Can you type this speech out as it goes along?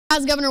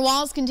As Governor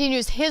Walz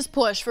continues his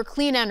push for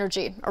clean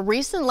energy, a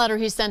recent letter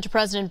he sent to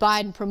President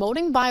Biden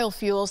promoting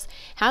biofuels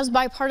has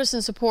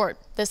bipartisan support.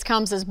 This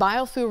comes as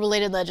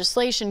biofuel-related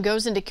legislation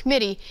goes into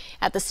committee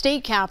at the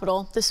state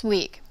capitol this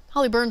week.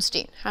 Holly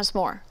Bernstein has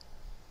more.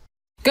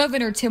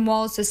 Governor Tim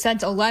Walz has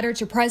sent a letter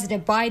to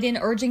President Biden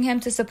urging him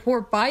to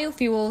support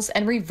biofuels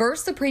and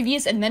reverse the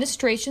previous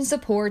administration's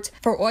support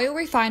for oil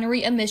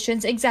refinery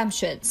emissions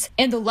exemptions.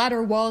 In the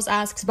letter, Walz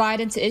asks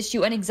Biden to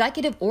issue an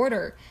executive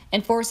order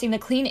enforcing the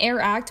Clean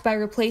Air Act by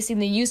replacing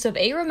the use of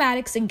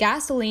aromatics in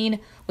gasoline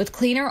with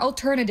cleaner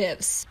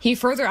alternatives. He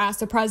further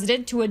asked the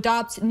president to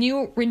adopt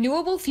new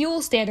renewable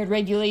fuel standard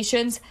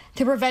regulations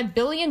to prevent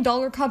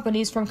billion-dollar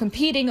companies from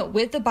competing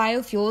with the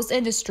biofuels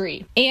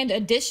industry. And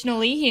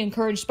additionally, he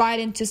encouraged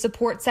Biden to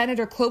support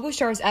Senator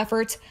Klobuchar's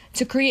efforts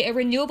to create a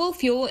renewable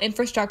fuel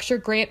infrastructure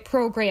grant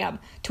program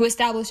to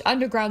establish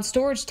underground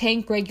storage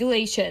tank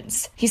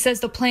regulations. He says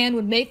the plan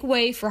would make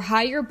way for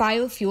higher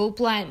biofuel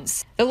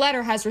blends. The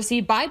letter has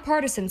received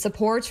bipartisan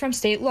support from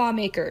state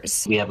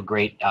lawmakers. We have a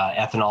great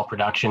ethanol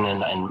production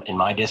in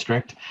my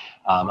district.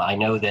 I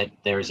know that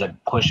there's a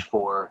push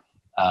for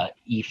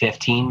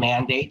E15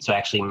 mandate, so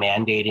actually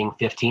mandating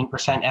 15%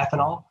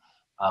 ethanol.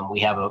 We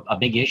have a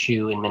big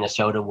issue in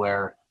Minnesota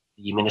where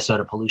the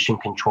Minnesota Pollution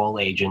Control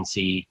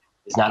Agency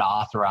is not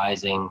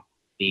authorizing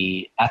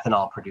the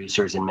ethanol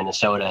producers in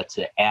Minnesota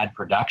to add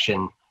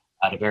production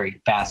at a very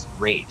fast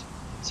rate.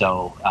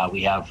 So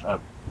we have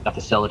a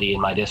facility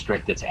in my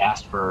district that's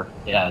asked for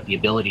the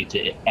ability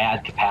to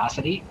add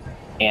capacity,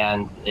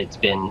 and it's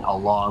been a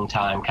long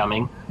time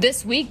coming.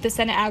 This week, the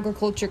Senate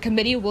Agriculture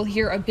Committee will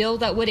hear a bill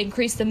that would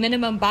increase the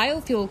minimum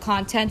biofuel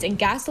content in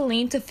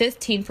gasoline to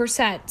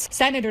 15%.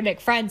 Senator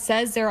Nick Friend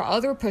says there are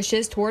other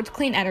pushes towards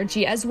clean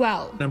energy as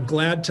well. I'm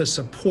glad to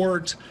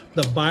support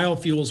the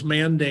biofuels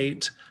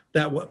mandate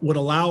that would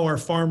allow our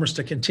farmers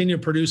to continue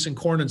producing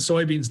corn and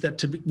soybeans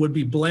that would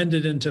be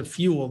blended into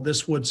fuel.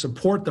 This would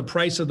support the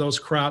price of those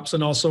crops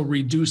and also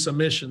reduce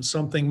emissions,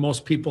 something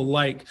most people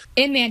like.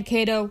 In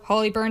Mankato,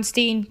 Holly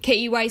Bernstein,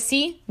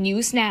 KEYC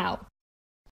News Now.